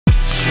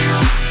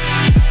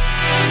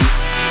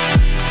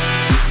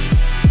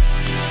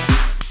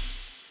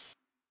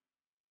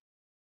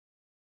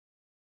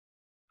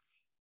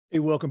Hey,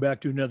 welcome back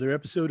to another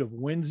episode of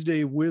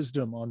Wednesday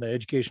Wisdom on the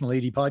Educational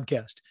AD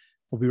Podcast.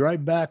 We'll be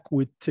right back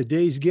with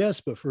today's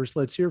guest, but first,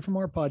 let's hear from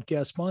our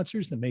podcast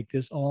sponsors that make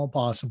this all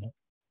possible.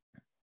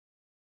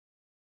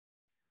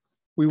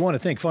 We want to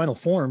thank Final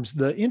Forms,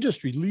 the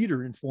industry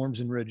leader in forms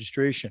and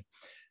registration.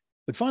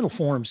 But Final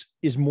Forms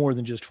is more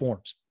than just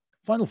forms.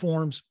 Final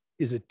Forms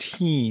is a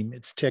team,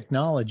 it's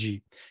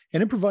technology,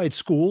 and it provides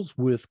schools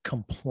with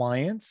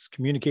compliance,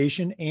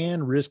 communication,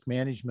 and risk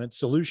management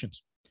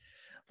solutions.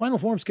 Final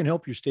Forms can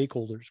help your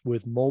stakeholders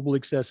with mobile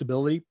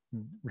accessibility,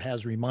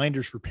 has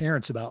reminders for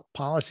parents about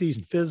policies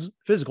and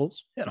physicals,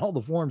 and all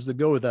the forms that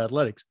go with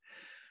athletics.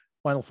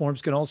 Final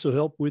Forms can also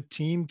help with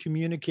team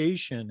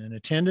communication and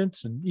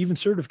attendance and even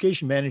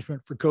certification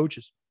management for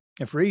coaches.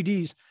 And for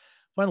ADs,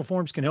 Final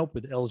Forms can help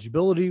with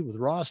eligibility, with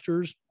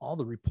rosters, all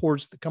the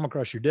reports that come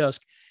across your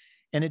desk.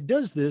 And it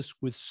does this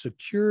with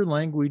secure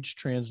language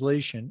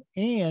translation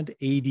and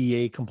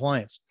ADA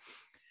compliance.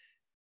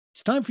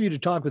 It's time for you to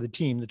talk with a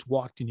team that's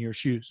walked in your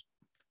shoes.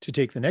 To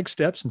take the next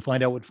steps and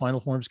find out what Final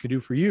Forms can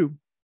do for you,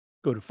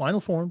 go to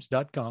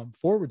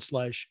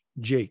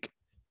finalforms.com/Jake.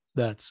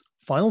 That's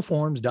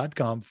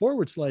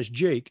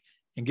finalforms.com/Jake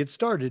and get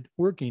started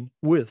working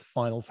with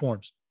Final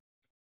Forms.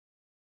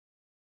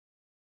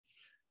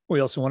 We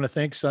also want to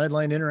thank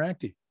Sideline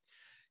Interactive.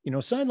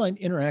 Sideline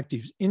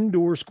Interactive's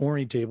indoor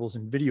scoring tables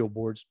and video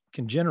boards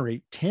can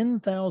generate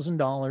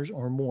 $10,000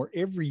 or more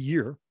every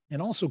year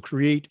and also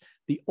create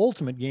the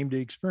ultimate game day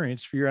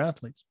experience for your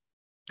athletes.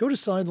 Go to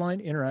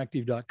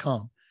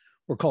sidelineinteractive.com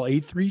or call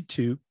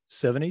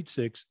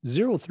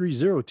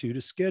 832-786-0302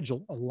 to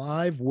schedule a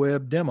live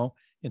web demo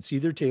and see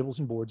their tables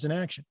and boards in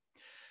action.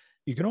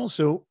 You can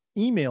also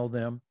email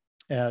them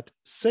at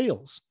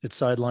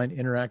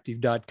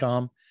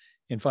sales@sidelineinteractive.com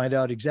and find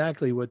out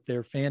exactly what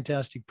their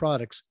fantastic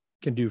products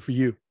can do for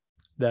you.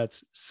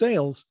 That's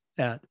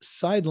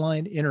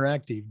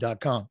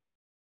sales@sidelineinteractive.com.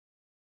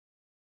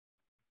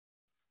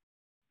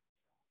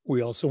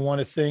 We also want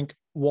to thank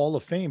Wall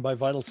of Fame by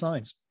Vital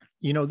Signs.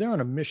 They're on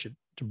a mission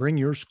to bring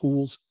your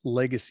school's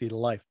legacy to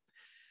life.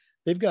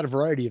 They've got a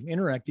variety of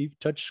interactive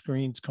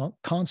touchscreens,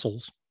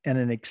 consoles, and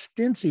an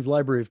extensive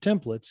library of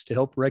templates to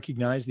help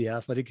recognize the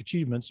athletic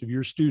achievements of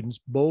your students,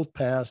 both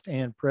past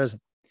and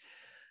present.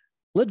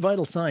 Let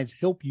Vital Signs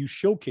help you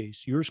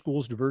showcase your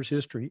school's diverse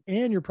history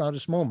and your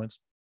proudest moments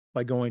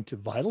by going to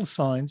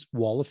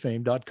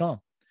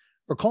vitalsignswalloffame.com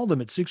or call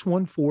them at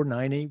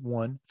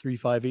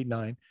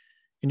 614-981-3589.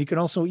 And you can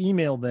also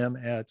email them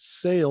at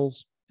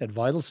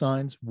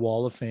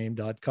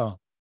sales@vitalsignswalloffame.com.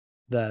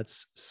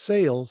 That's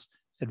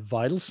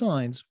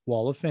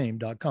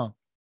sales@vitalsignswalloffame.com.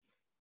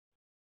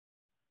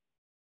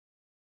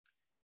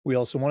 We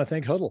also want to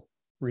thank Hudl.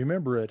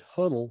 Remember, at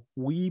Hudl,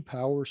 we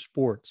power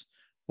sports.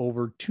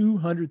 Over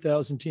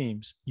 200,000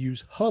 teams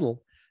use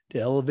Hudl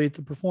to elevate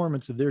the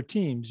performance of their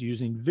teams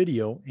using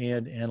video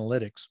and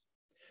analytics.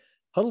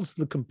 Hudl's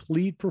the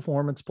complete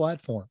performance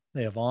platform.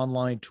 They have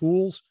online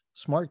tools,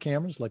 smart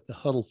cameras like the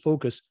Hudl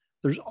Focus.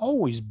 There's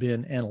always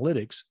been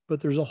analytics, but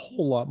there's a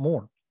whole lot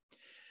more.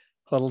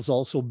 Hudl's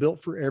also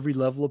built for every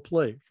level of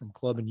play, from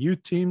club and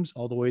youth teams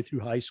all the way through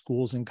high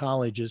schools and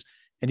colleges,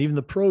 and even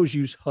the pros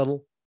use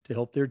Hudl to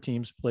help their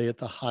teams play at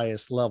the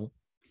highest level.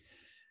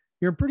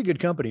 You're in pretty good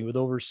company with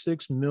over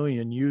 6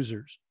 million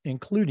users,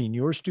 including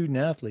your student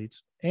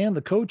athletes and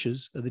the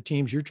coaches of the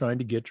teams you're trying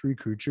to get to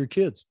recruit your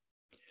kids.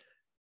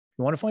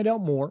 You want to find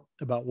out more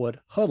about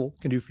what Hudl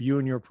can do for you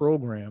and your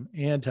program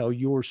and how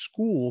your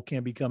school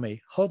can become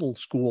a Hudl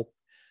school,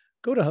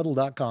 go to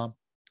hudl.com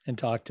and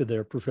talk to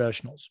their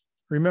professionals.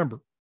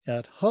 Remember,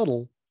 at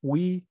Hudl,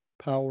 we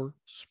power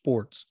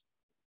sports.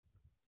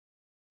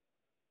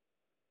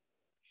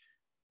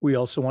 We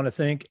also want to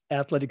thank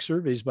Athletic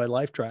Surveys by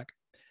Lifetrack.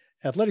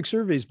 Athletic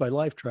Surveys by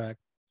Lifetrack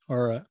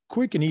are a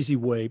quick and easy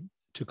way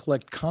to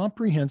collect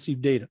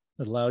comprehensive data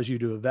that allows you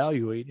to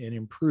evaluate and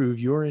improve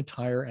your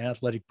entire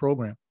athletic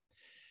program.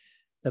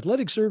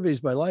 Athletic Surveys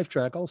by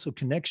Lifetrack also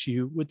connects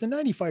you with the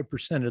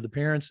 95% of the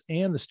parents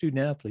and the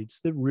student athletes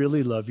that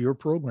really love your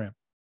program.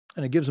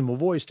 And it gives them a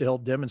voice to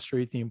help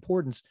demonstrate the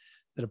importance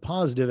that a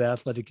positive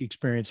athletic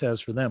experience has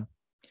for them.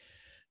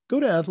 Go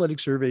to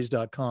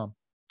athleticsurveys.com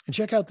and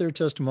check out their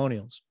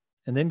testimonials,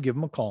 and then give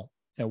them a call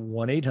at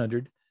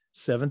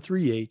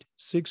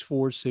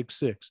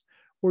 1-800-738-6466,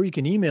 or you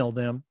can email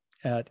them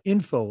at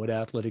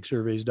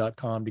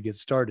info@athleticsurveys.com to get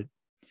started.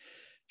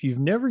 If you've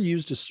never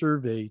used a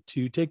survey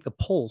to take the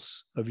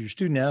pulse of your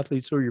student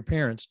athletes or your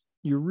parents,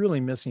 you're really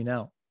missing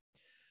out.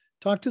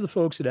 Talk to the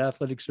folks at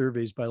Athletic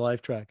Surveys by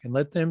Lifetrack and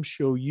let them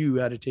show you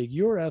how to take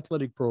your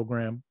athletic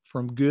program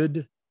from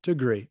good to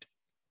great.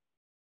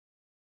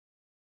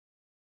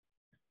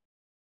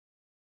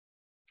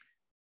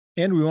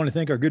 And we want to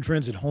thank our good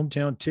friends at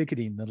Hometown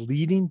Ticketing, the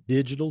leading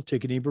digital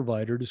ticketing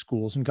provider to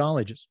schools and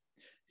colleges.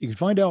 You can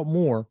find out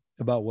more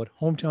about what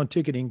Hometown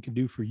Ticketing can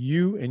do for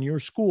you and your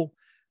school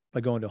by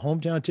going to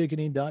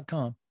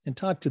hometownticketing.com and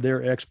talk to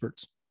their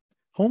experts.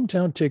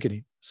 Hometown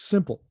Ticketing,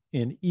 simple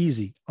and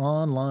easy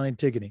online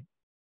ticketing.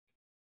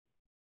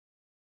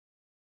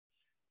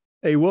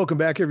 Hey, welcome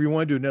back,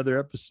 everyone, to another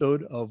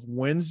episode of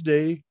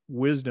Wednesday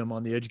Wisdom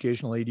on the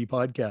Educational AD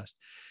Podcast.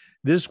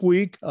 This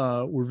week,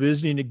 we're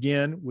visiting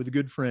again with a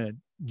good friend,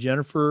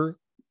 Jennifer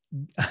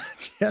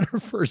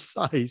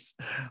Seiss.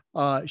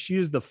 She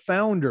is the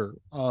founder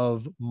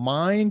of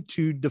Mind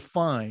to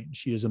Define.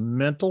 She is a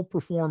mental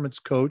performance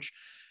coach.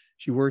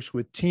 She works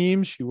with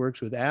teams, she works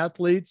with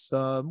athletes,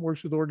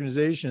 works with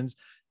organizations,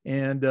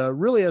 and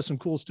really has some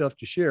cool stuff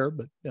to share.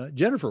 But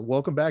Jennifer,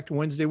 welcome back to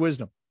Wednesday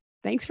Wisdom.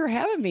 Thanks for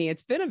having me.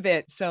 It's been a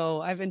bit,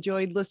 so I've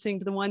enjoyed listening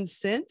to the ones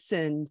since,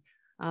 and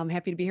I'm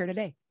happy to be here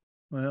today.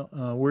 Well,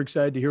 we're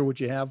excited to hear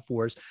what you have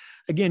for us.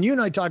 Again, you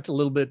and I talked a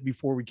little bit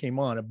before we came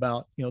on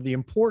about, the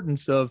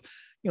importance of,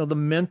 the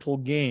mental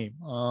game.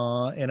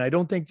 And I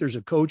don't think there's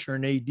a coach or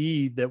an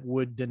AD that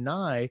would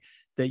deny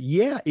that,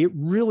 yeah, it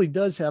really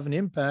does have an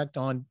impact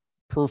on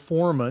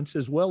performance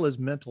as well as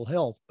mental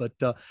health. But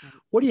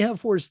what do you have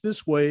for us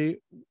this way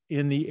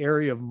in the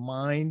area of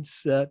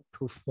mindset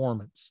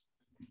performance?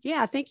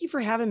 Yeah, thank you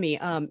for having me.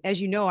 As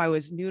you know, I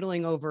was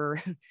noodling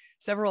over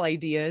several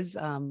ideas.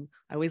 I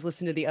always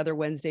listen to the other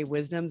Wednesday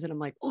Wisdoms and I'm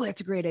like, oh,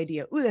 that's a great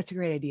idea. Oh, that's a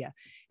great idea.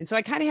 And so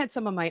I kind of had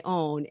some of my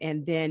own.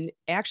 And then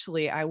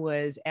actually I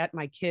was at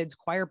my kids'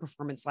 choir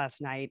performance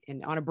last night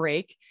and on a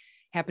break,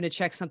 happened to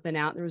check something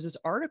out. There was this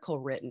article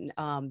written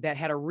that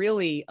had a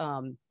really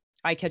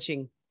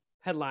eye-catching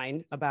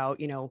headline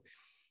about,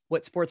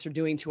 what sports are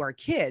doing to our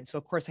kids. So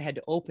of course I had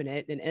to open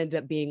it and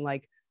ended up being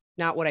like,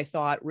 not what I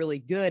thought really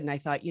good. And I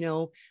thought,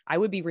 I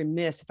would be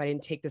remiss if I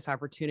didn't take this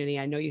opportunity.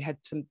 I know you had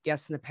some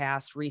guests in the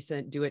past,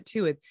 recent, do it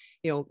too. It,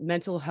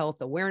 Mental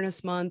Health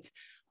Awareness Month.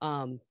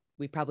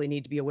 We probably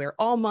need to be aware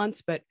all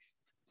months, but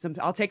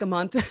I'll take a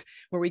month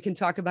where we can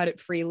talk about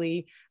it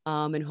freely.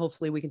 And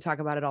hopefully we can talk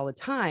about it all the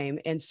time.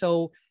 And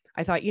so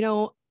I thought,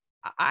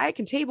 I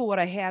can table what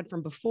I had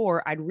from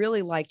before. I'd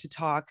really like to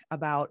talk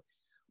about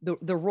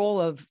the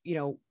role of,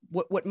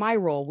 what my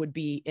role would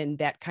be in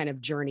that kind of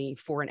journey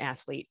for an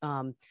athlete.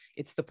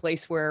 It's the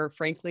place where,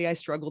 frankly, I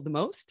struggled the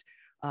most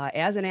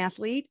as an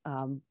athlete.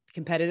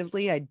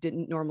 Competitively, I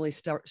didn't normally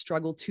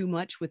struggle too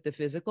much with the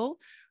physical.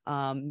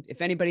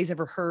 If anybody's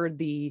ever heard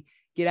the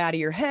get out of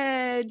your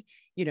head,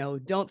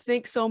 don't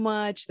think so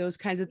much, those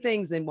kinds of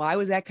things, then I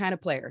was that kind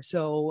of player.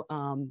 So,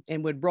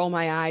 and would roll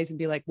my eyes and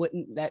be like,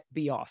 wouldn't that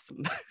be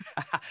awesome?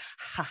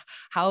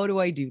 How do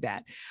I do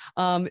that?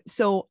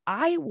 So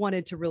I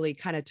wanted to really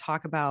kind of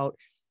talk about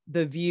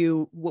the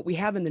view. What we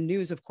have in the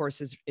news, of course,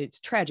 is it's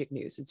tragic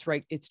news. It's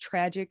right. It's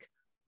tragic,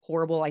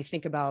 horrible. I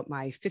think about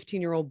my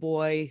 15-year-old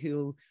boy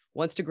who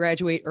wants to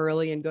graduate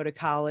early and go to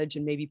college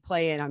and maybe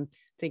play. And I'm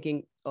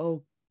thinking,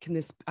 oh, can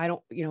this, I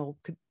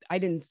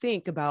didn't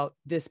think about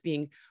this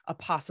being a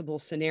possible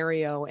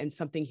scenario and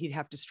something he'd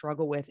have to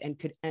struggle with and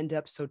could end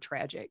up so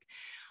tragic.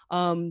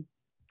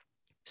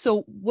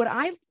 So what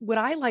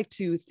I like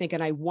to think,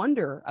 and I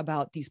wonder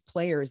about these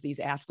players,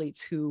 these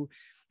athletes who,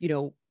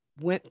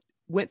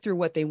 went through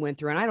what they went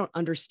through. And I don't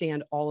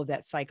understand all of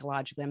that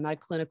psychologically. I'm not a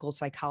clinical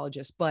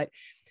psychologist, but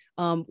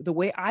the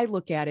way I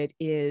look at it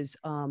is,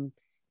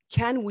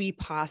 can we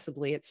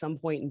possibly at some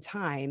point in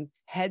time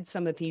head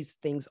some of these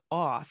things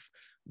off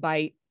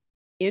by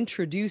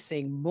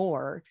introducing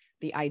more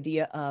the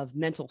idea of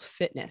mental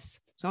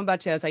fitness? So I'm about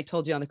to, as I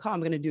told you on the call, I'm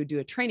going to do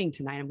a training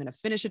tonight. I'm going to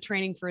finish a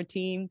training for a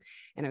team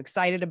and I'm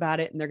excited about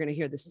it. And they're going to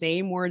hear the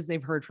same words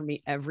they've heard from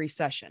me every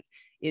session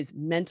is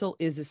mental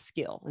is a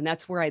skill. And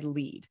that's where I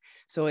lead.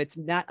 So it's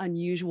not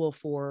unusual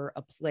for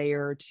a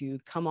player to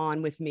come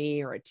on with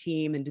me or a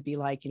team and to be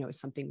like, is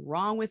something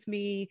wrong with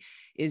me?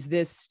 Is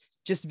this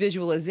just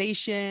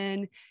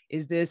visualization?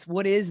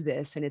 What is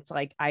this? And it's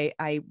like,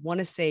 I want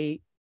to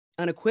say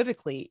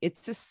unequivocally,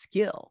 it's a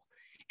skill.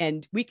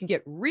 And we can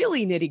get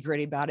really nitty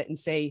gritty about it and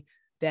say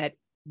that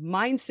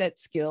mindset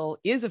skill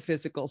is a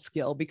physical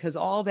skill because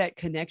all that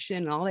connection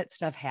and all that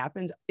stuff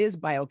happens is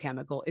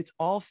biochemical. It's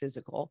all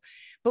physical,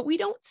 but we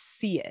don't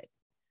see it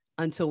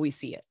until we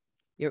see it.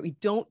 We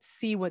don't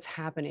see what's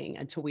happening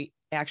until we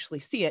actually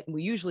see it. And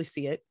we usually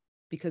see it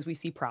because we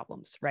see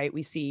problems, right?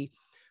 We see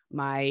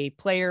my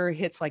player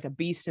hits like a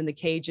beast in the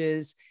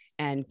cages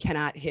and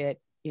cannot hit,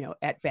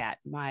 at bat.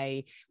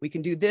 We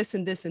can do this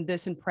and this and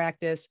this in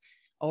practice,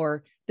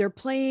 or they're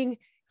playing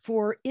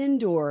for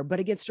indoor, but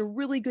against a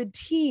really good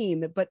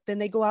team, but then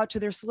they go out to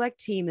their select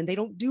team and they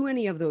don't do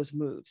any of those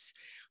moves.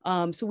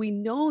 So we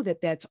know that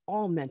that's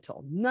all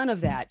mental. None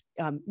of that,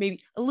 maybe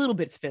a little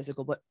bit's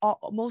physical, but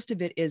most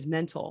of it is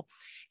mental.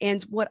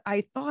 And what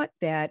I thought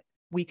that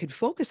we could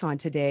focus on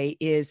today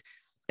is,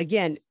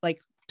 again, like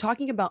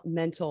talking about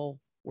mental,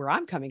 where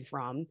I'm coming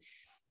from,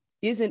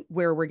 isn't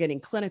where we're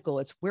getting clinical.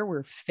 It's where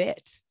we're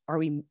fit. Are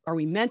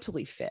we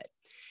mentally fit?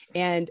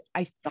 And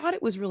I thought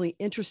it was really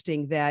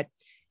interesting that,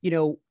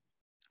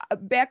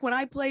 back when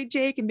I played,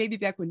 Jake, and maybe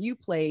back when you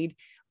played,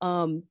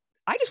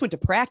 I just went to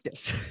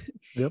practice.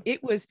 Yep.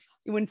 It was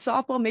when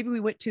softball, maybe we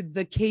went to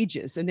the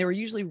cages and they were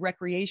usually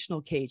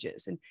recreational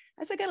cages. And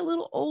as I got a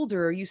little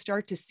older, you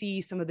start to see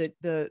some of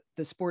the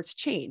sports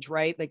change,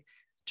 right? Like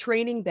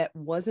training that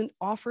wasn't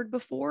offered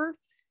before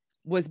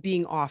was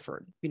being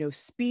offered,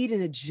 speed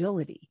and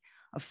agility,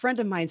 a friend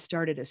of mine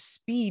started a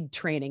speed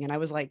training. And I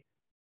was like,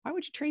 why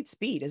would you train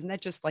speed? Isn't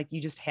that just like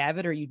you just have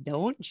it or you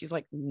don't? And she's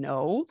like,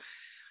 no,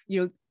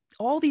 you know,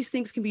 all these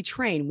things can be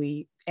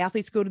trained.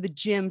 Athletes go to the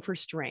gym for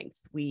strength.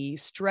 We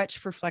stretch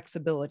for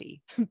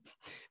flexibility.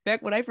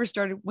 Back when I first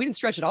started, we didn't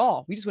stretch at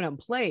all. We just went out and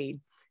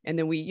played. And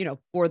then we,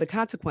 bore the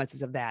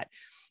consequences of that,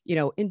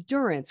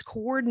 endurance,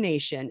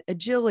 coordination,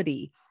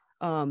 agility.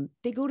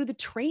 They go to the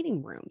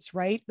training rooms,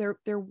 right?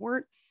 There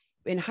weren't,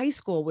 in high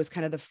school was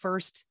kind of the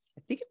first,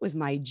 I think it was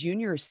my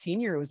junior or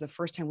senior, it was the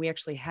first time we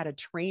actually had a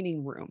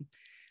training room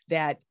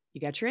that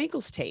you got your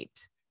ankles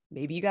taped.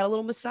 Maybe you got a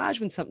little massage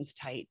when something's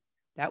tight.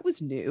 That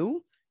was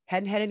new.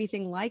 Hadn't had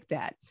anything like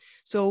that.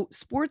 So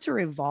sports are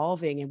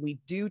evolving, and we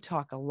do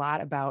talk a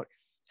lot about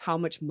how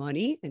much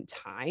money and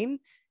time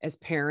as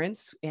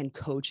parents and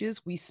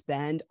coaches we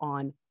spend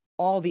on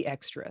all the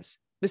extras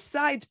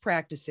besides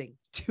practicing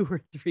 2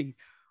 or 3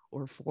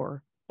 or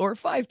 4 or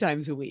 5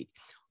 times a week.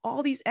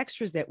 All these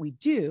extras that we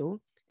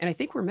do, and I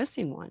think we're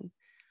missing one.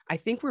 I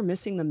think we're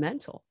missing the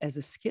mental as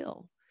a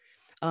skill.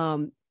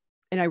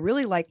 And I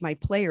really like my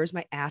players,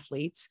 my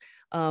athletes,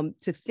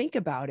 to think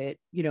about it,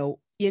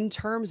 in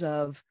terms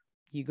of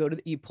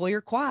you pull your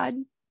quad,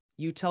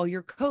 you tell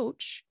your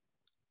coach,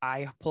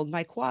 I pulled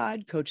my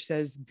quad, coach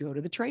says, go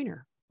to the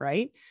trainer,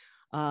 right?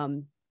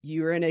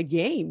 You're in a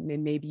game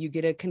and maybe you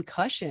get a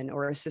concussion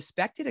or a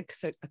suspected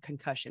a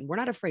concussion. We're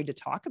not afraid to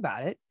talk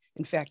about it.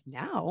 In fact,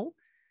 now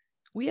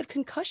we have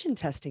concussion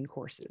testing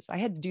courses. I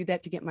had to do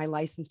that to get my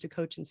license to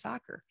coach in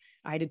soccer.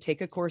 I had to take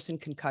a course in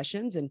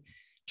concussions and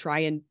try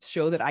and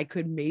show that I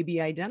could maybe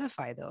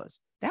identify those.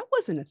 That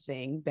wasn't a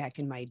thing back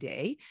in my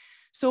day.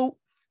 So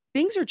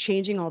things are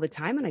changing all the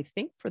time, and I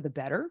think for the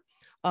better.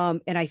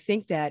 And I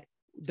think that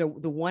the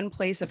one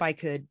place, if I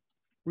could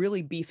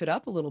really beef it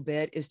up a little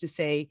bit, is to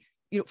say,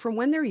 from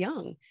when they're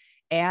young,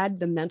 add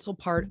the mental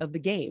part of the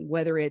game,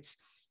 whether it's,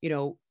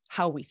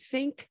 how we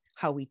think,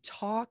 how we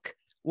talk,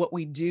 what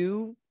we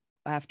do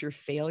after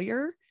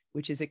failure,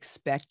 which is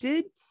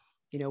expected.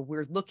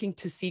 We're looking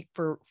to seek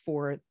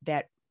for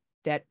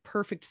that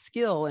perfect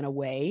skill in a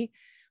way,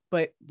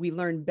 but we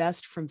learn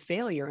best from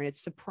failure. And it's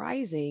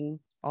surprising,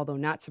 although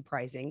not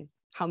surprising,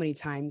 how many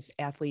times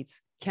athletes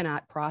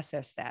cannot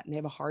process that. And they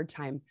have a hard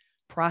time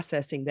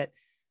processing that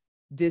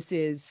this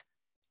is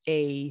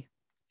a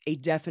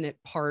definite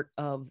part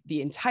of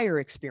the entire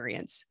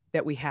experience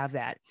that we have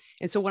that.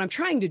 And so what I'm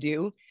trying to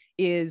do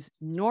is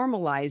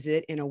normalize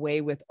it in a way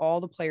with all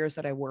the players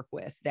that I work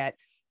with, that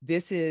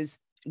this is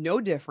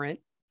no different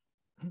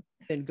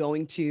than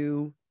going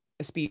to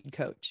a speed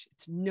coach.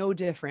 It's no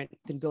different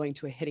than going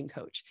to a hitting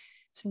coach.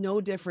 It's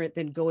no different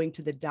than going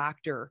to the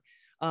doctor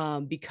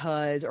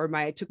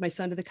I took my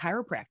son to the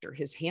chiropractor.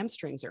 His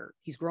hamstrings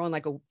he's growing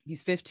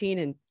he's 15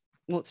 and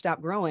won't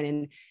stop growing,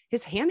 and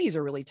his hammies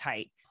are really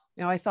tight.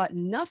 I thought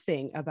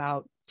nothing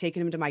about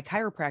taking him to my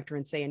chiropractor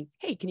and saying,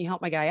 hey, can you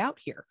help my guy out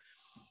here?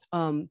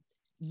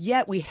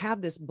 Yet we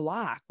have this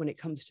block when it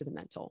comes to the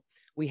mental.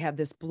 We have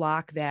this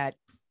block that,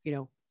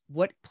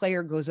 what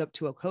player goes up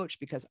to a coach,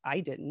 because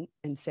I didn't,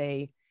 and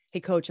say, hey,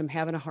 coach, I'm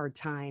having a hard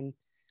time.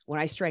 When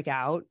I strike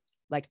out,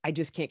 I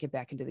just can't get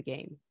back into the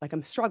game.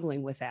 I'm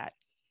struggling with that.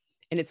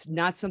 And it's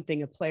not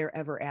something a player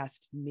ever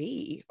asked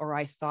me or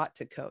I thought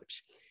to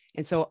coach.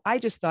 And so I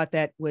just thought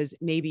that was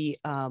maybe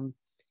an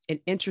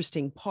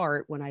interesting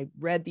part. When I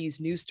read these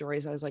news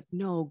stories, I was like,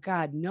 no,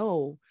 God,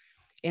 no.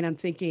 And I'm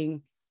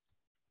thinking,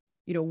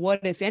 what,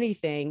 if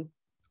anything,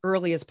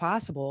 early as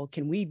possible,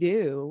 can we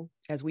do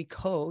as we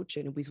coach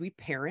and as we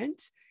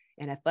parent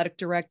and athletic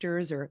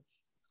directors, or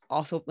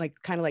also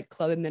kind of like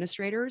club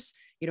administrators,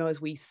 as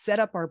we set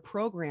up our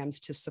programs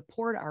to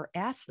support our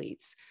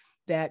athletes,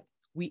 that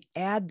we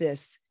add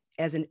this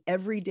as an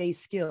everyday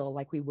skill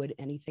like we would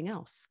anything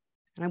else.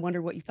 And I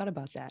wonder what you thought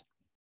about that,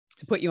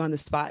 to put you on the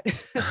spot.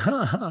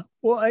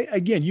 Well,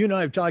 again, you and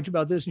I have talked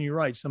about this, and you're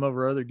right. Some of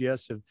our other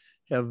guests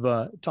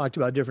have talked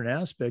about different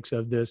aspects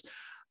of this.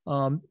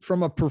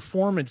 From a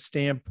performance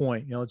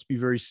standpoint, let's be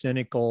very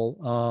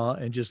cynical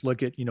and just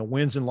look at,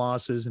 wins and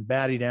losses and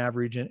batting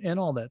average and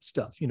all that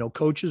stuff.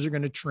 Coaches are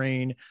going to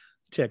train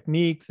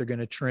technique. They're going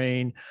to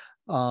train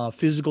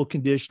physical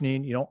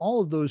conditioning,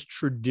 all of those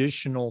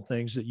traditional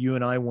things that you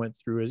and I went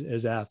through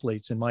as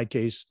athletes, in my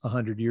case,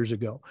 100 years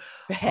ago.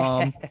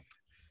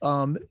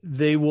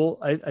 They will,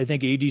 I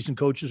think ADs and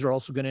coaches are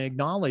also going to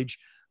acknowledge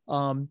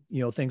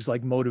things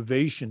like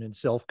motivation and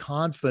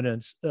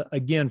self-confidence,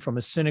 again, from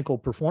a cynical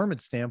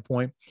performance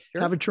standpoint,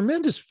 sure, have a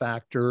tremendous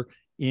factor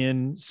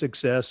in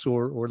success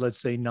or let's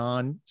say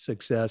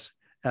non-success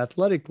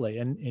athletically.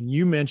 And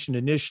you mentioned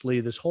initially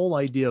this whole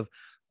idea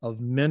of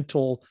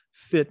mental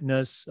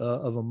fitness,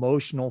 of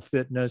emotional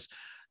fitness.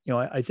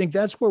 I think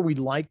that's where we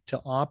like to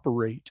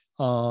operate.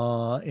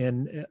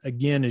 And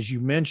again, as you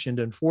mentioned,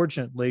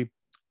 unfortunately,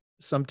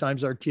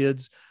 sometimes our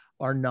kids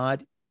are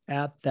not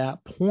at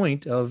that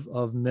point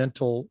of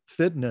mental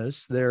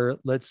fitness. They're,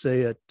 let's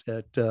say,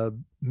 at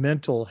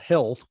mental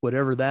health,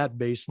 whatever that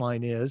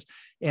baseline is.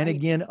 And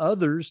again,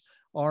 others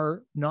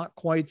are not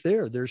quite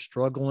there. They're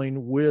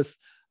struggling with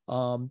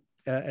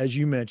as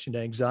you mentioned,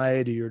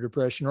 anxiety or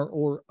depression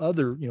or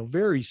other,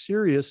 very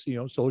serious,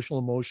 social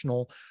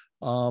emotional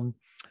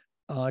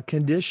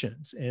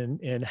conditions.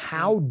 And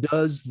how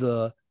does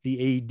the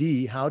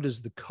AD, how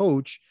does the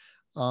coach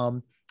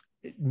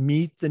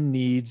meet the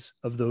needs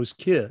of those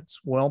kids?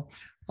 Well,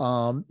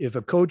 if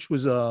a coach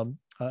was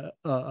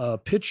a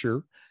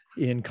pitcher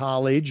in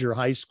college or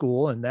high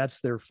school, and that's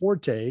their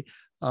forte,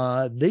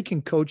 they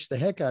can coach the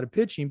heck out of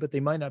pitching, but they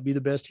might not be the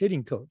best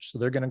hitting coach. So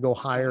they're going to go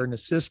hire an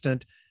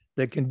assistant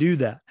that can do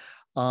that.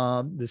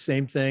 The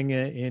same thing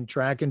in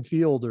track and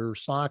field or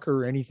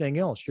soccer or anything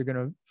else. You're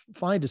going to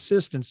find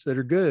assistants that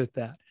are good at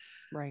that.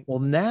 Right. Well,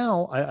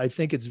 now I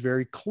think it's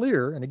very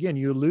clear. And again,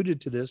 you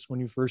alluded to this when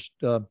you first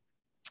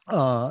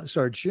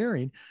started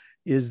sharing,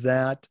 is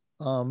that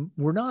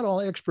we're not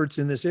all experts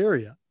in this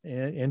area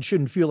and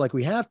shouldn't feel like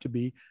we have to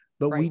be,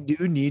 but we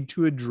do need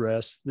to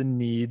address the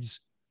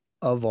needs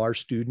of our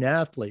student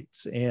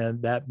athletes.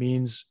 And that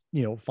means,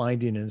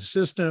 finding an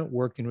assistant,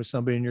 working with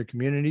somebody in your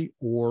community,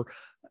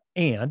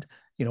 and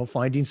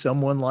finding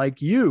someone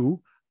like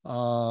you,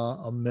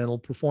 a mental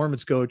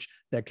performance coach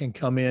that can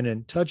come in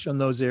and touch on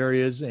those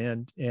areas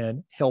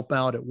and help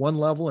out at one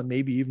level, and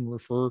maybe even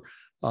refer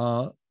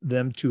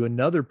them to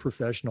another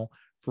professional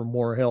for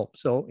more help.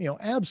 So,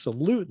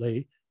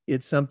 absolutely,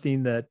 it's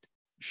something that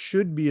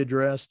should be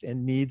addressed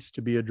and needs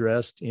to be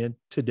addressed in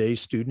today's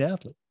student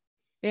athlete.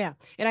 Yeah.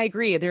 And I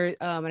agree there.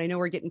 And I know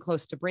we're getting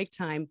close to break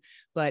time,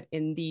 but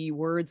in the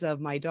words of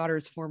my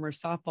daughter's former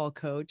softball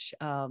coach,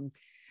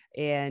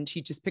 and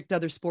she just picked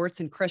other sports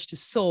and crushed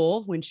his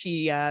soul when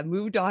she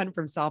moved on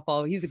from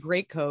softball. He's a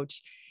great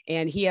coach.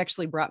 And he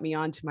actually brought me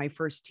on to my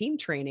first team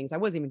trainings. I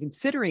wasn't even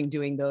considering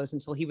doing those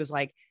until he was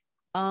like,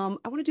 I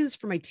want to do this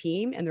for my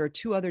team. And there are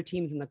 2 other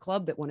teams in the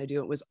club that want to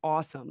do it. It was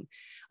awesome.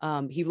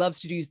 He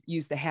loves to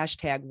use the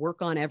hashtag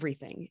work on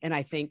everything. And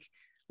I think,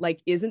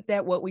 isn't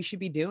that what we should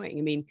be doing?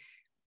 I mean,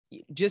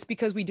 just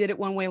because we did it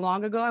one way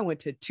long ago, I went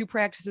to 2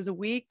 practices a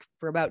week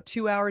for about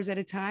 2 hours at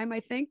a time.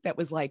 I think that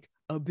was like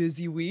a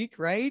busy week,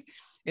 right?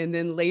 And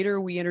then later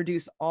we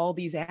introduce all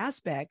these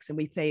aspects and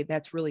we say,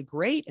 that's really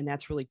great. And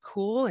that's really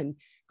cool. And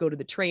go to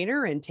the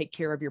trainer and take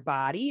care of your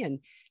body and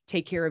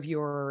take care of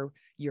your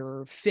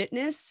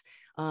fitness.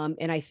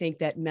 And I think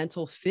that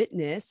mental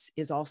fitness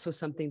is also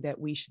something that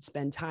we should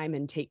spend time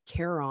and take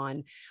care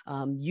on.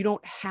 You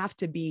don't have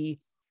to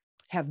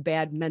have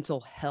bad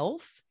mental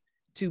health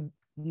to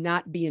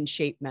not be in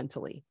shape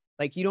mentally.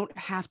 Like, you don't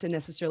have to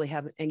necessarily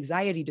have an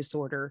anxiety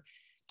disorder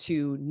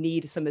to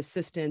need some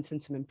assistance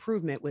and some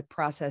improvement with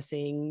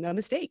processing a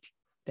mistake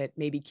that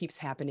maybe keeps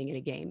happening in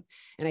a game.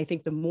 And I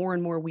think the more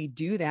and more we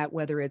do that,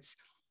 whether it's,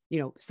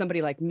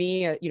 somebody like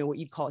me, what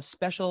you'd call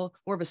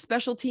more of a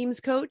special teams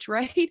coach,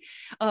 right?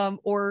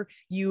 Or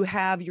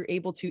you're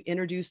able to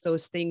introduce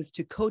those things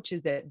to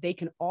coaches that they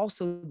can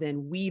also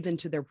then weave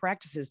into their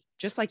practices,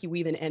 just like you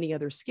weave in any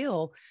other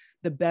skill,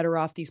 the better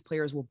off these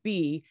players will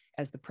be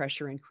as the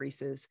pressure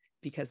increases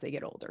because they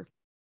get older.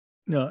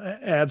 No,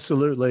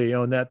 absolutely.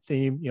 And that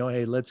theme,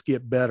 hey, let's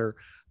get better,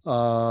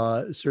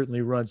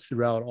 certainly runs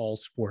throughout all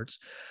sports.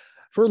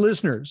 For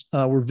listeners,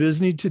 we're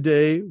visiting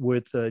today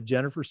with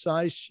Jennifer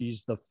Seiss.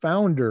 She's the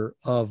founder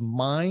of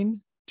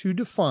Mind to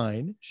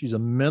Define. She's a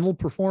mental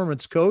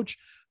performance coach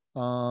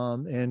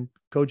and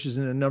coaches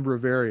in a number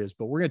of areas.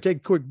 But we're going to take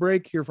a quick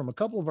break, hear from a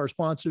couple of our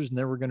sponsors, and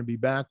then we're going to be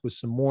back with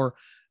some more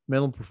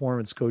mental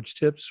performance coach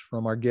tips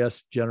from our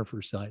guest,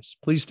 Jennifer Seiss.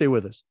 Please stay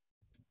with us.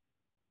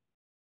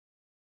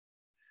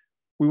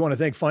 We want to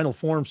thank Final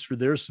Forms for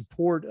their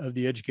support of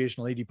the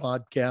Educational AD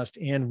Podcast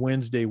and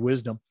Wednesday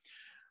Wisdom.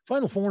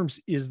 Final Forms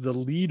is the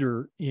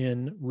leader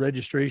in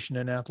registration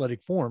and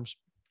athletic forms,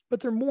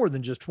 but they're more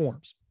than just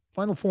forms.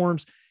 Final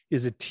Forms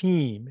is a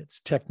team, it's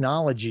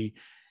technology,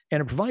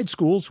 and it provides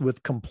schools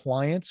with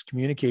compliance,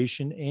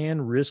 communication,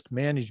 and risk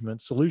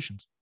management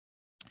solutions.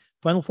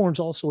 Final Forms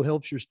also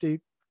helps your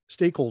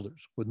stakeholders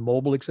with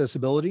mobile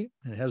accessibility,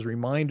 and it has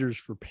reminders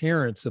for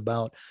parents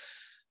about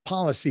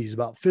policies,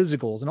 about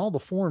physicals, and all the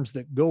forms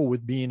that go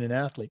with being an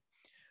athlete.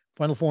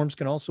 Final Forms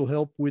can also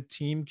help with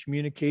team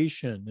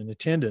communication and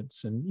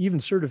attendance and even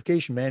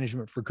certification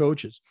management for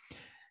coaches.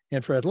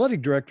 And for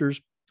athletic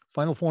directors,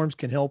 Final Forms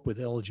can help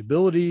with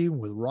eligibility,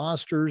 with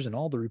rosters, and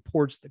all the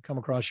reports that come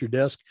across your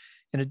desk.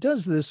 And it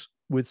does this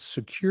with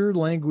secure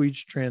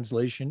language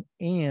translation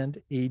and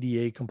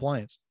ADA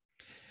compliance.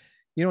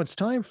 It's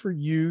time for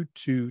you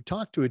to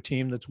talk to a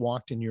team that's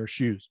walked in your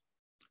shoes.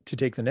 To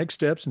take the next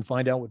steps and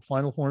find out what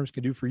Final Forms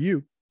can do for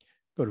you,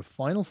 go to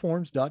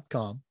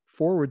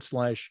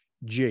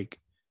finalforms.com/Jake.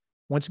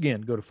 Once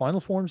again, go to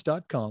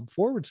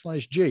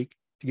finalforms.com/Jake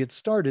to get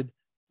started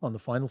on the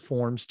Final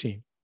Forms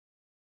team.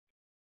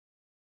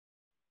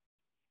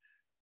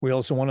 We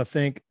also want to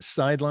thank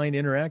Sideline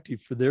Interactive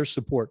for their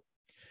support.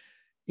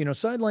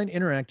 Sideline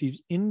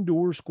Interactive's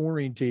indoor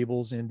scoring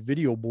tables and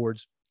video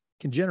boards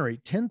can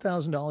generate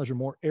 $10,000 or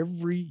more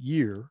every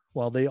year,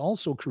 while they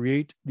also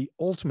create the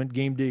ultimate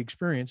game day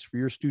experience for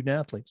your student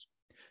athletes.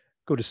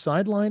 Go to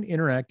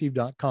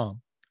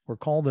sidelineinteractive.com or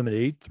call them at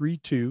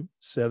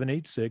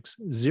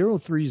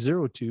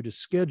 832-786-0302 to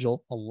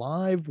schedule a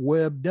live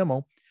web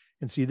demo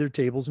and see their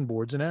tables and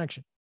boards in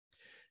action.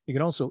 You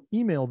can also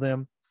email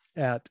them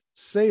at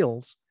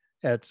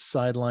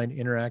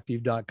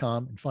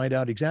sales@sidelineinteractive.com and find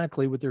out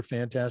exactly what their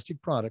fantastic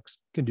products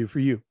can do for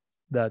you.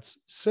 That's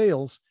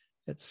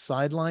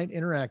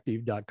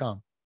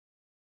sales@sidelineinteractive.com.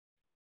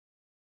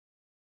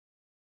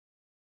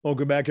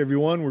 Welcome back,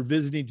 everyone. We're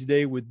visiting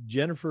today with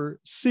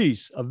Jennifer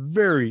Cease, a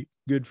very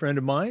good friend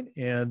of mine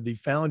and the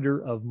founder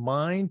of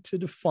Mind to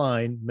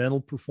Define Mental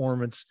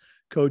Performance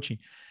Coaching.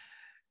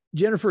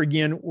 Jennifer,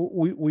 again,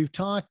 we've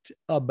talked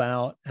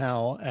about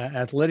how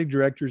athletic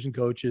directors and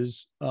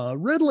coaches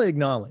readily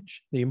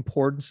acknowledge the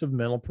importance of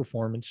mental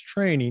performance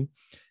training,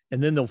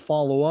 and then they'll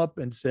follow up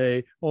and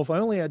say, "Oh, if I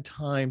only had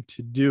time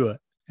to do it."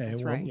 Okay,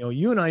 That's well, right.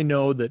 you and I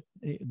know that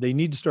they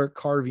need to start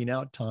carving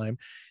out time.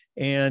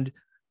 And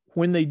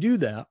when they do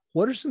that,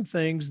 what are some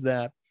things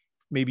that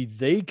maybe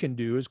they can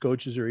do as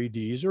coaches or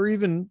ADs, or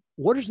even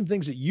what are some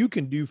things that you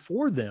can do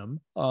for them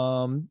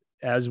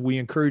as we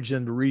encourage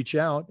them to reach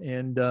out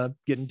and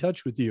get in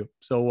touch with you?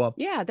 So,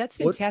 Yeah, that's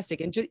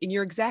fantastic. And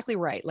you're exactly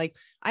right. Like,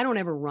 I don't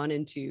ever run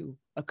into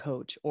a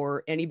coach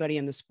or anybody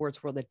in the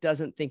sports world that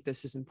doesn't think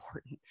this is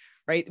important,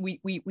 right?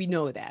 We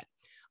know that.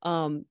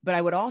 But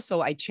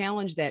I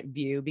challenge that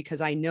view,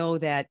 because I know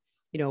that,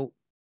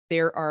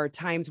 there are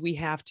times we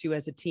have to,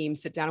 as a team,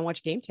 sit down and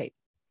watch game tape.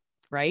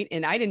 Right.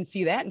 And I didn't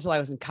see that until I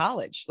was in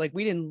college. Like,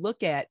 we didn't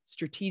look at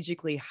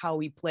strategically how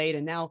we played.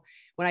 And now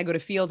when I go to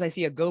fields, I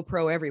see a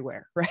GoPro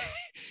everywhere, right?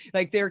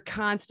 Like, they're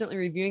constantly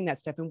reviewing that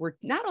stuff. And we're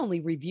not only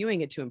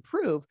reviewing it to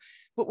improve,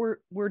 but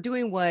we're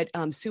doing what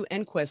Sue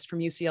Enquist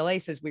from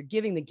UCLA says, we're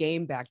giving the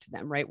game back to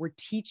them, right? We're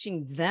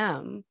teaching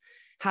them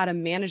how to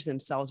manage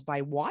themselves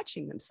by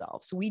watching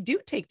themselves. So we do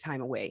take time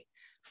away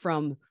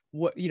from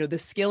the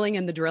skilling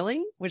and the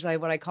drilling, what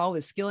I call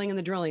the skilling and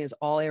the drilling is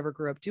all I ever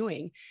grew up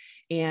doing.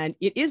 And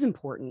it is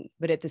important,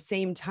 but at the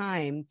same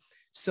time,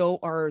 so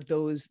are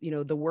those,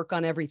 the work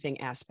on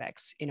everything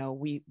aspects.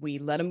 We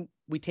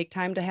take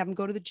time to have them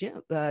go to the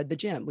gym.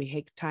 We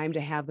take time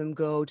to have them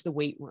go to the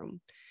weight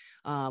room.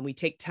 We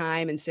take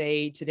time and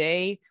say,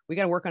 today we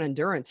got to work on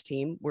endurance,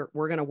 team. We're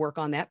going to work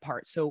on that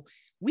part. So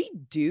we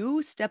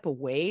do step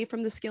away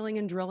from the skilling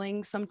and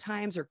drilling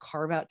sometimes, or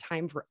carve out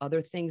time for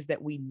other things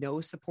that we know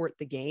support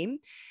the game.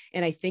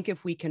 And I think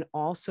if we can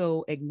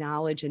also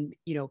acknowledge and,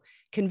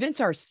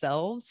 convince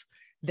ourselves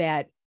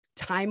that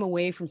time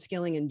away from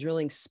skilling and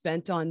drilling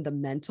spent on the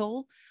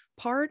mental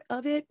part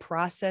of it,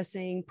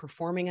 processing,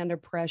 performing under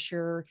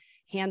pressure,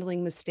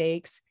 handling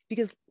mistakes,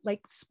 because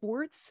like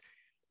sports,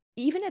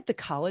 even at the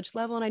college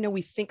level, and I know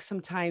we think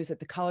sometimes at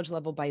the college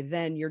level, by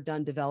then you're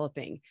done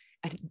developing.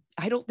 And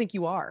I don't think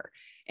you are.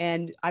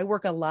 And I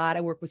work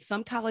with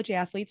some college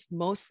athletes,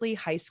 mostly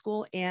high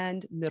school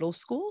and middle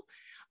school.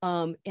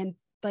 And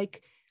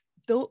like,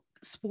 though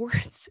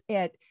sports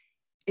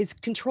is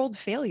controlled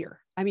failure.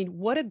 I mean,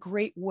 what a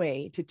great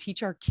way to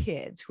teach our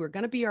kids, who are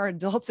going to be our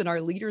adults and our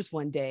leaders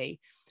one day,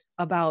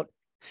 about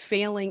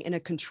failing in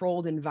a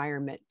controlled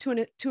environment to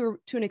an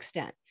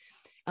extent.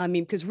 I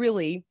mean, because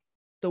really,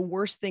 the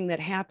worst thing that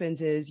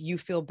happens is you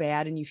feel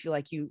bad and you feel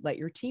like you let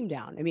your team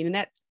down. I mean,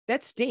 and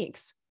that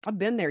stinks. I've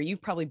been there.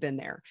 You've probably been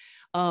there.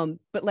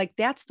 But like,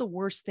 that's the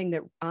worst thing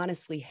that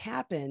honestly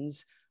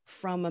happens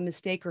from a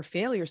mistake or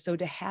failure. So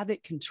to have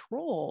it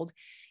controlled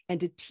and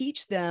to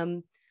teach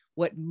them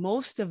what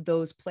most of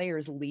those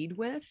players lead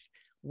with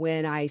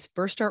when I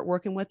first start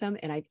working with them.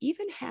 And I've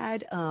even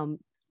had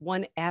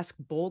one ask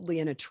boldly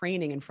in a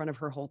training in front of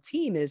her whole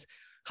team is,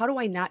 how do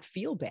I not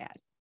feel bad?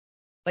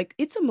 Like,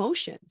 it's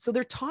emotion. So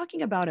they're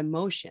talking about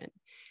emotion.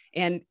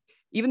 And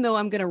even though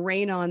I'm going to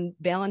rain on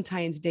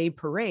Valentine's Day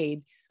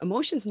parade,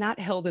 emotion's not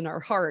held in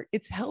our heart.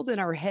 It's held in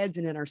our heads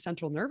and in our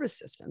central nervous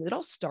system. It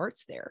all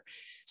starts there.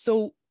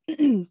 So,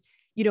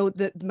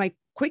 my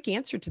quick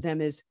answer to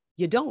them is,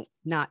 you don't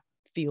not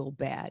feel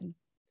bad.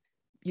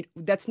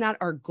 That's not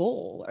our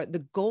goal.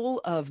 The goal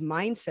of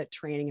mindset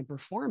training and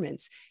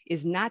performance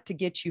is not to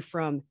get you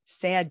from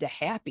sad to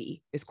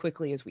happy as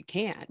quickly as we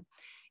can.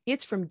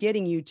 It's from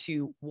getting you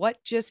to what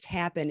just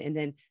happened, and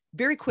then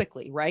very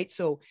quickly, right?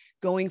 So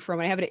going from,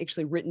 I have it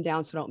actually written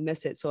down so I don't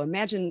miss it. So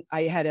imagine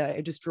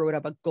I just drew it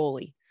up, a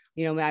goalie.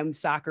 I'm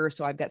soccer,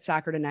 so I've got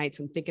soccer tonight.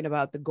 So I'm thinking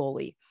about the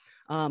goalie.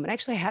 And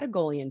actually I had a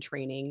goalie in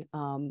training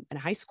in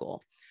high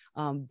school.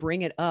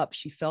 Bring it up.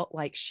 She felt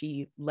like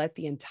she let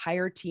the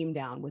entire team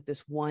down with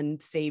this one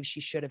save she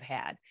should have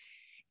had.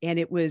 And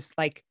it was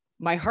like,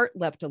 my heart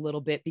leapt a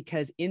little bit,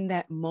 because in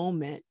that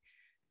moment,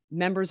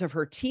 members of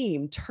her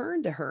team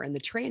turned to her in the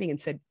training and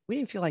said, we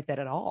didn't feel like that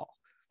at all.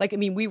 Like, I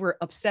mean, we were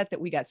upset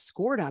that we got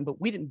scored on, but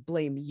we didn't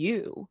blame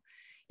you,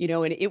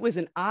 and it was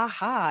an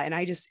aha. And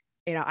I just,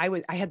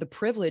 I had the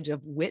privilege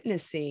of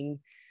witnessing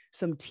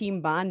some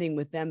team bonding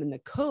with them and the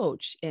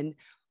coach, and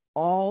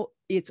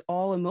it's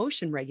all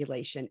emotion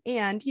regulation,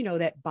 and,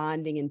 that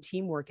bonding and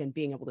teamwork and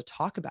being able to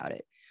talk about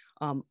it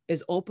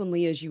as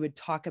openly as you would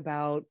talk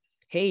about,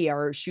 hey,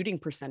 our shooting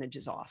percentage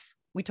is off.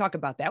 We talk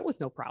about that with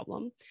no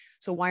problem.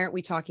 So why aren't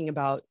we talking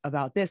about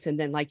this? And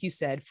then, like you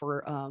said,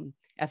 for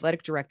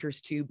athletic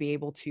directors to be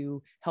able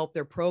to help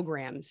their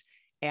programs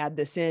add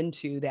this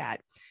into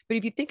that. But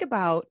if you think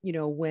about,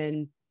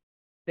 when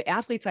the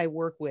athletes I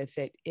work with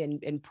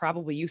and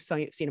probably you've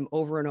seen them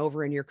over and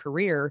over in your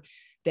career,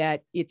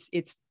 that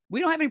we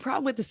don't have any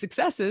problem with the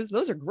successes.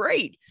 Those are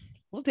great.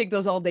 We'll take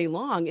those all day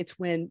long. It's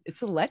when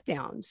it's the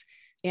letdowns.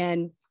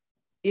 And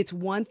it's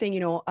one thing,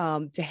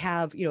 to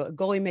have, a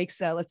goalie makes,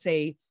 let's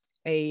say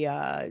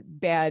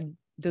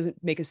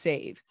doesn't make a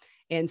save.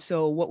 And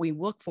so what we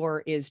look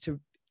for is to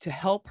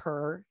help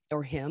her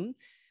or him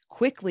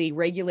quickly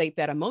regulate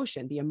that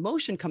emotion. The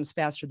emotion comes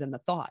faster than the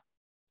thought.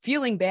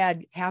 Feeling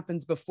bad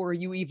happens before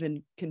you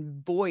even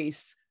can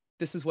voice,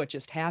 this is what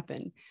just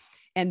happened.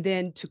 And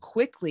then to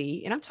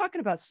quickly, and I'm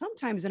talking about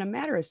sometimes in a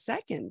matter of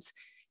seconds,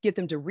 get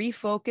them to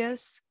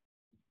refocus.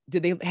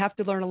 Did they have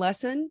to learn a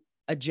lesson,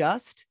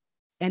 adjust,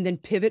 and then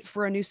pivot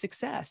for a new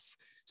success?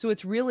 So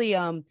it's really,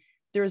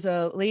 there's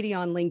a lady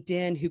on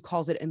LinkedIn who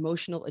calls it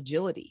emotional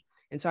agility.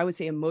 And so I would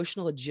say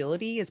emotional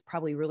agility is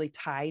probably really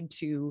tied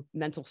to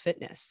mental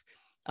fitness,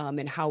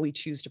 and how we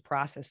choose to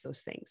process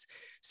those things.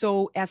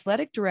 So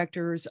athletic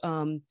directors,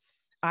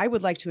 I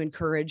would like to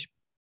encourage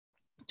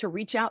to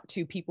reach out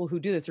to people who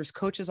do this. There's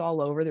coaches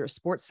all over. There's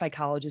sports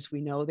psychologists.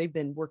 We know they've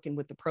been working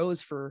with the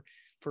pros for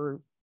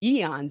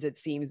eons. It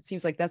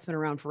seems like that's been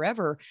around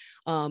forever.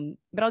 But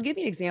I'll give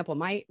you an example.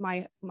 My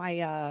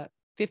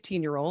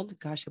 15-year-old,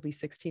 gosh, he'll be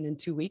 16 in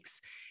 2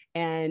 weeks.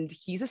 And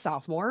he's a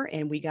sophomore,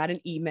 and we got an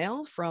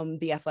email from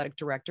the athletic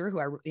director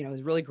who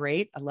is really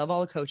great. I love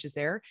all the coaches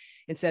there,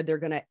 and said they're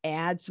going to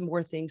add some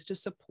more things to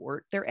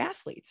support their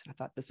athletes. And I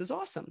thought, this is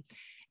awesome.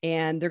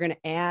 And they're going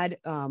to add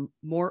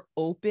more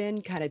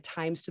open kind of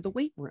times to the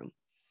weight room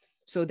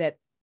so that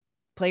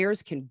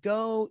players can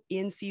go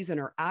in season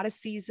or out of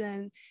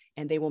season,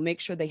 and they will make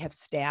sure they have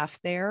staff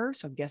there.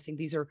 So I'm guessing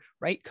these are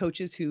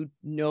coaches who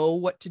know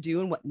what to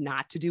do and what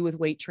not to do with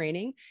weight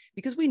training,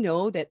 because we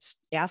know that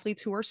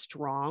athletes who are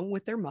strong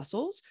with their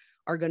muscles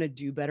are going to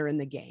do better in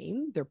the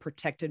game. They're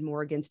protected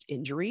more against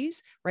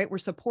injuries, right? We're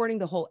supporting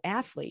the whole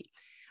athlete.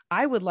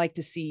 I would like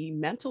to see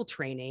mental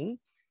training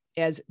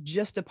as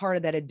just a part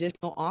of that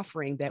additional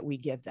offering that we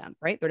give them,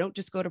 right? They don't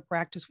just go to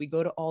practice, we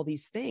go to all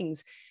these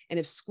things. And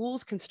if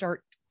schools can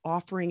start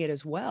offering it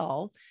as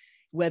well,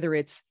 whether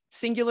it's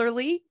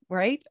singularly,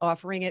 right,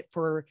 offering it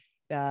for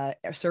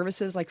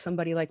services like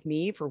somebody like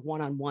me for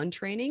one-on-one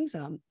trainings.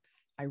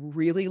 I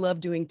really love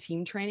doing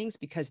team trainings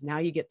because now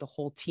you get the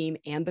whole team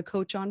and the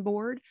coach on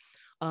board.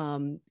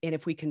 And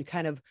if we can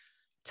kind of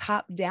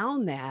top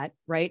down that,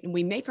 right, and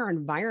we make our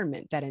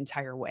environment that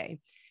entire way,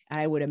 and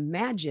I would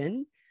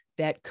imagine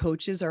that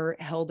coaches are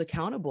held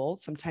accountable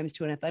sometimes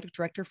to an athletic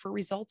director for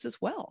results as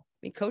well. I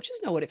mean,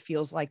 coaches know what it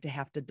feels like to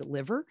have to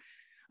deliver.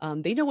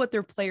 They know what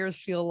their players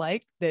feel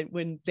like that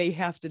when they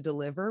have to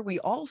deliver. We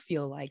all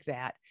feel like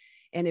that.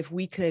 And if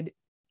we could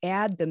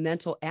add the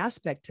mental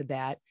aspect to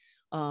that,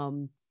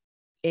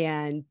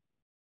 and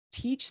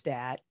teach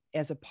that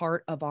as a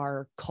part of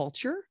our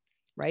culture,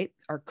 right?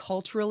 Our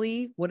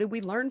culturally, what did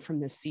we learn from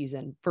this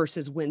season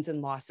versus wins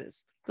and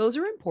losses? Those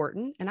are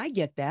important. And I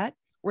get that.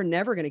 We're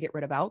never going to get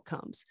rid of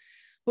outcomes.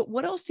 But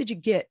what else did you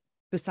get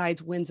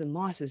besides wins and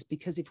losses?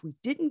 Because if we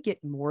didn't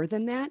get more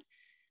than that,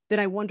 then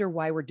I wonder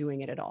why we're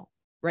doing it at all.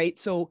 Right.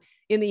 So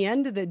in the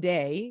end of the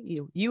day,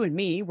 you and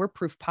me, we're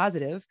proof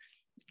positive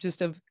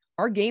just of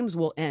our games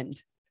will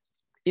end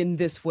in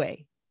this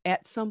way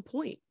at some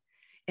point.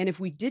 And if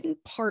we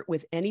didn't part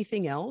with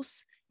anything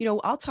else,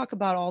 I'll talk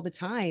about all the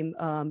time,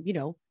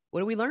 what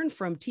do we learn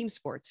from team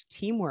sports?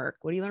 Teamwork.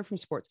 What do you learn from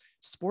sports?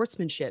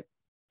 Sportsmanship,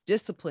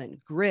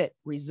 discipline, grit,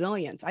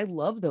 resilience. I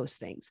love those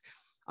things.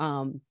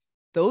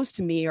 Those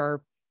to me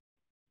are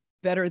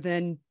better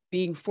than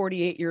being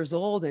 48 years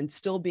old and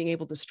still being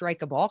able to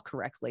strike a ball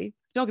correctly.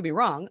 Don't get me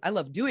wrong. I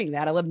love doing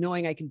that. I love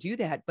knowing I can do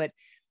that, but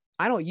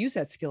I don't use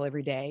that skill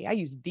every day. I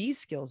use these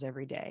skills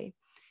every day.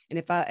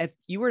 And if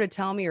you were to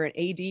tell me, or an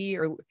AD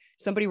or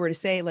somebody were to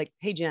say like,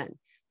 hey, Jen,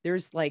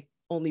 there's like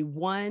only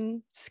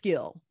one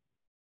skill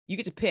you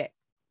get to pick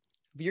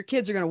your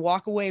kids are going to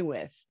walk away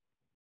with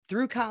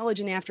through college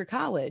and after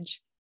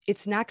college,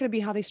 it's not going to be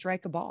how they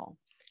strike a ball.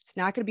 It's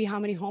not going to be how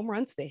many home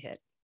runs they hit.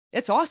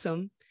 It's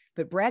awesome,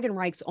 but bragging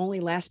rights only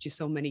last you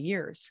so many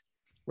years,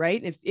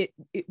 right?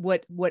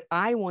 What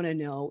I want to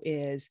know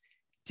is,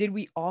 did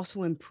we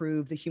also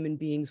improve the human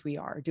beings we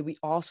are? Did we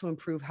also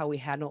improve how we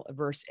handle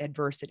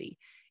adversity?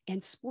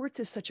 And sports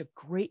is such a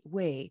great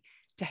way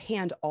to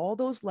hand all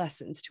those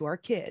lessons to our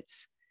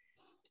kids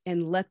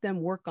and let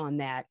them work on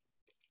that.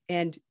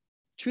 And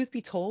truth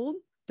be told,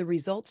 the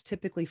results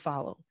typically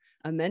follow.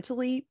 A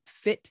mentally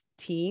fit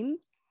team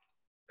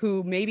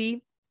who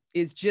maybe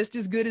is just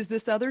as good as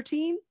this other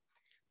team,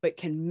 but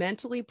can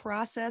mentally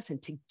process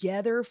and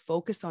together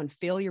focus on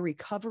failure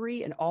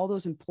recovery and all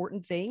those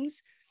important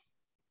things,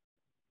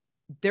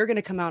 they're going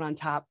to come out on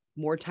top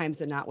more times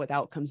than not with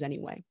outcomes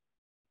anyway.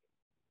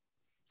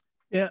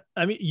 Yeah,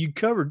 I mean, you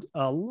covered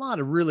a lot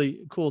of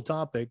really cool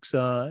topics.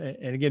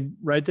 And again,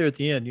 right there at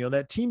the end,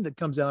 that team that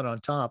comes out on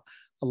top,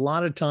 a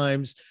lot of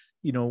times,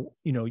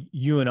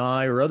 you and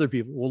I or other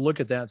people will look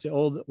at that and say,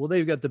 oh, well,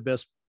 they've got the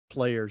best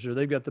players, or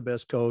they've got the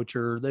best coach,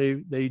 or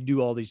they do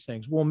all these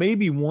things. Well,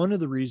 maybe one of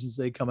the reasons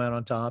they come out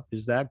on top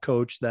is that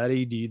coach, that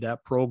AD,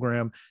 that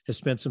program has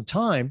spent some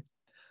time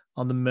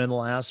on the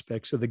mental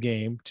aspects of the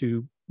game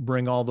to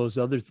bring all those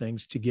other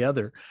things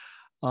together.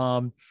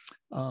 Again,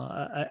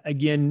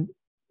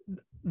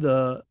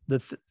 the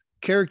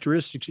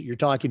characteristics that you're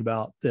talking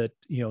about, that,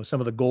 some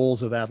of the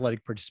goals of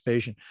athletic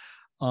participation,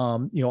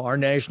 our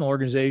national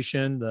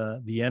organization,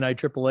 the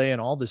NIAAA,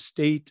 and all the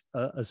state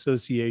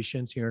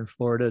associations here in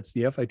Florida, it's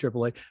the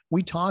FIAAA.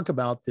 We talk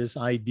about this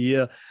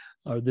idea,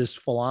 or this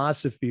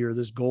philosophy, or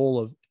this goal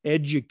of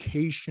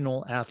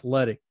educational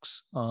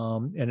athletics.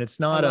 And it's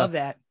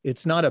not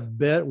it's not a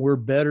bet we're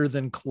better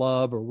than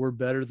club, or we're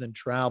better than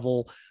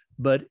travel,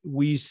 but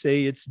we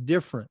say it's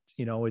different.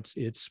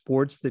 It's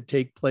sports that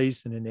take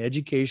place in an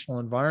educational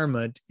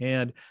environment.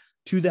 And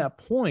to that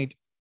point,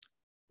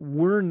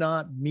 we're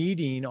not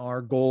meeting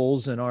our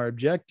goals and our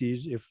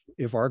objectives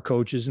if our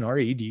coaches and our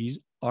ADs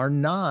are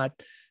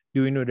not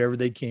doing whatever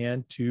they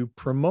can to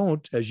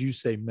promote, as you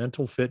say,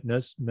 mental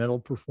fitness, mental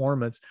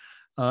performance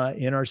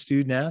in our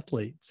student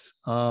athletes.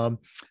 I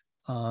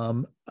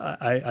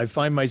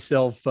find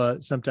myself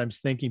sometimes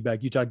thinking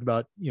back. You talked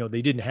about,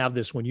 they didn't have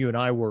this when you and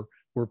I were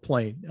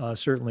playing.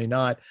 Certainly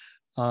not.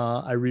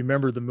 I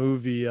remember the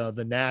movie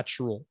The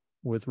Natural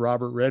with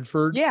Robert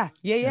Redford. Yeah.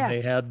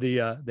 And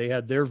they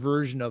had their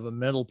version of a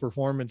mental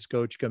performance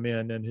coach come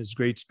in, and his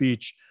great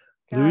speech,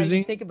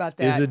 losing think about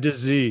that. is a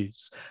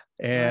disease,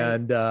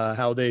 and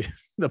how the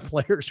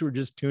players were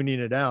just tuning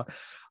it out.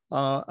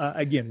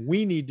 Again,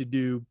 we need to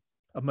do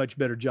a much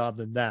better job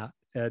than that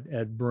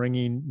at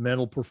bringing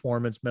mental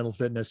performance, mental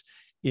fitness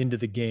into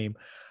the game.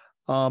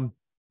 I'm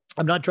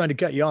not trying to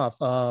cut you off,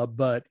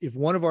 but if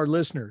one of our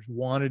listeners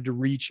wanted to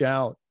reach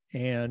out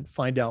and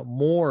find out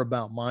more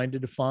about Mind to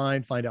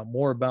Define, find out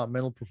more about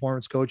mental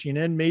performance coaching,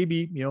 and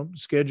maybe,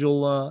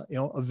 schedule,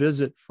 a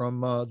visit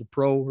from the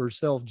pro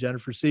herself,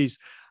 Jennifer Cease,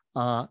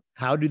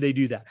 how do they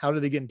do that? How do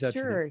they get in touch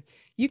with you? Sure.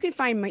 You can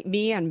find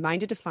me on Mind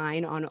to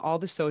Define on all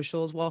the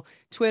socials. Well,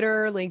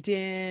 Twitter,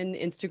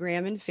 LinkedIn,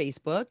 Instagram, and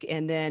Facebook.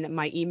 And then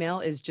my email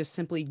is just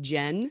simply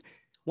Jen,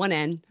 one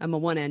N, I'm a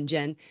one N,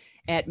 Jen,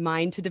 at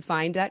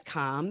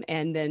mindtodefine.com.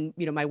 And then,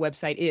 my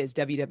website is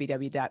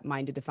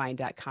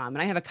www.mindtodefine.com.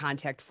 And I have a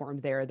contact form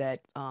there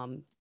that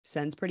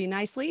sends pretty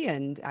nicely,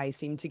 and I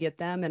seem to get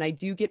them. And I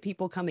do get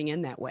people coming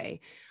in that way.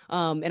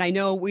 And I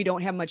know we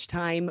don't have much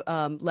time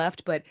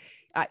left, but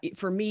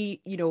for me,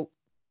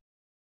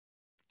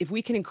 if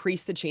we can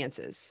increase the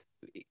chances,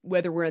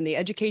 whether we're in the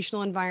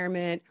educational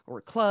environment or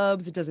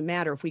clubs, it doesn't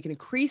matter. If we can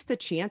increase the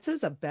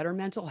chances of better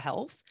mental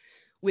health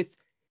with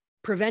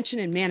prevention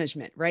and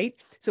management, right?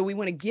 So we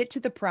want to get to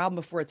the problem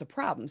before it's a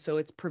problem. So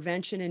it's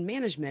prevention and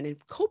management and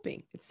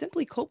coping. It's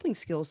simply coping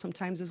skills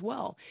sometimes as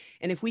well.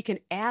 And if we can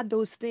add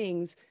those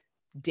things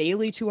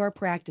daily to our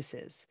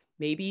practices,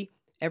 maybe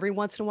every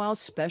once in a while,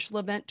 special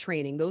event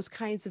training, those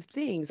kinds of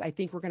things, I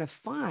think we're going to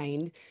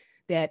find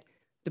that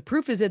the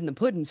proof is in the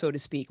pudding, so to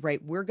speak, right?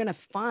 We're going to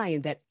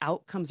find that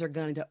outcomes are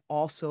going to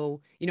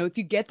also, if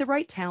you get the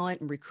right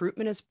talent, and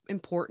recruitment is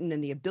important,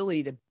 and the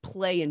ability to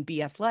play and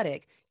be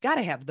athletic, got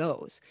to have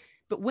those.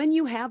 But when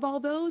you have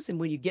all those, and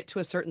when you get to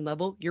a certain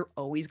level, you're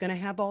always going to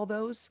have all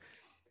those.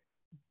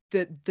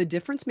 The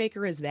difference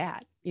maker is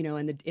that,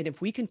 and if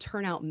we can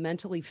turn out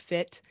mentally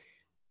fit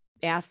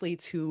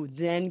athletes who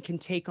then can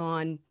take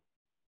on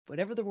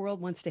whatever the world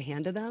wants to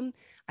hand to them,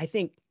 I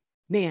think,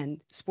 man,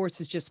 sports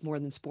is just more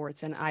than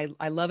sports. And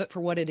I love it for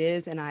what it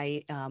is. And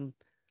I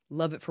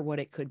love it for what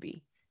it could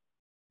be.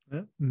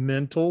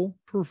 Mental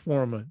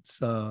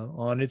performance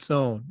on its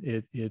own.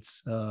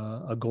 It's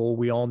a goal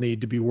we all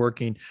need to be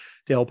working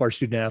to help our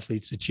student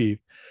athletes achieve.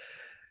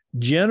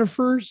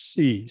 Jennifer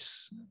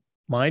Cease,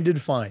 Mind to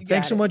Define.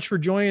 Thanks so much for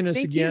joining us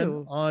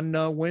again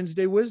on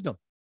Wednesday Wisdom.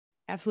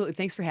 Absolutely.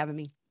 Thanks for having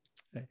me.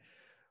 Okay.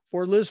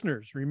 For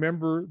listeners,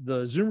 remember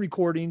the Zoom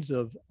recordings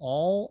of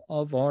all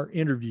of our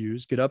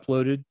interviews get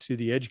uploaded to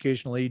the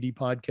Educational AD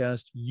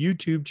Podcast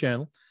YouTube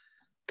channel.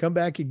 Come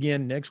back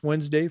again next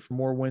Wednesday for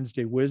more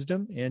Wednesday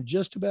Wisdom, and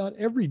just about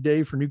every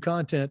day for new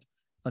content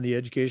on the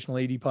Educational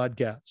AD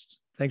Podcast.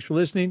 Thanks for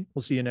listening.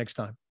 We'll see you next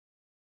time.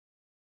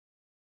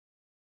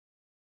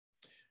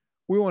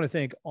 We want to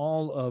thank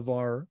all of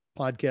our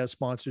podcast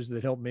sponsors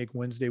that help make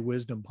Wednesday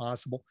Wisdom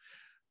possible.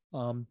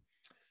 Hometown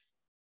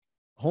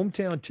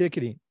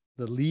Ticketing,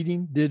 the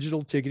leading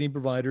digital ticketing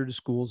provider to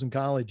schools and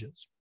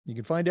colleges. You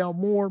can find out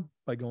more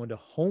by going to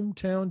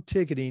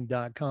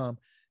hometownticketing.com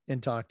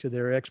and talk to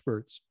their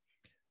experts.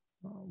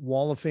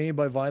 Wall of Fame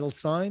by Vital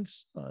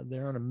Signs.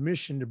 They're on a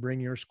mission to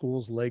bring your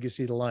school's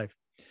legacy to life.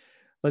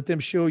 Let them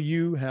show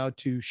you how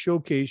to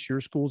showcase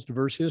your school's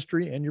diverse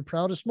history and your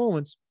proudest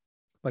moments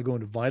by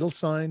going to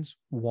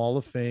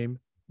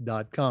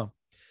vitalsignswalloffame.com.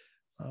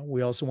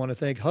 We also want to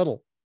thank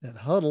Huddle. At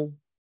Huddle,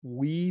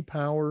 we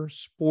power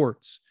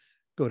sports.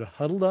 Go to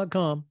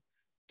huddle.com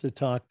to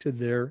talk to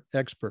their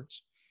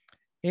experts.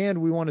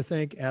 And we want to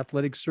thank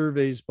Athletic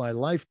Surveys by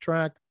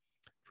LifeTrack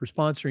for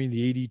sponsoring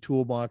the AD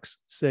Toolbox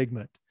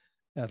segment.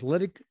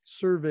 Athletic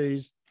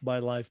Surveys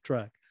by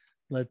LifeTrack.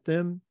 Let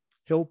them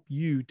help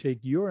you take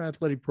your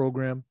athletic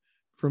program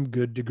from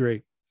good to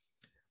great.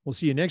 We'll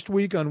see you next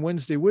week on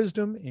Wednesday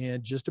Wisdom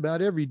and just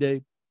about every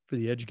day for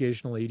the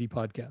Educational AD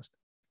Podcast.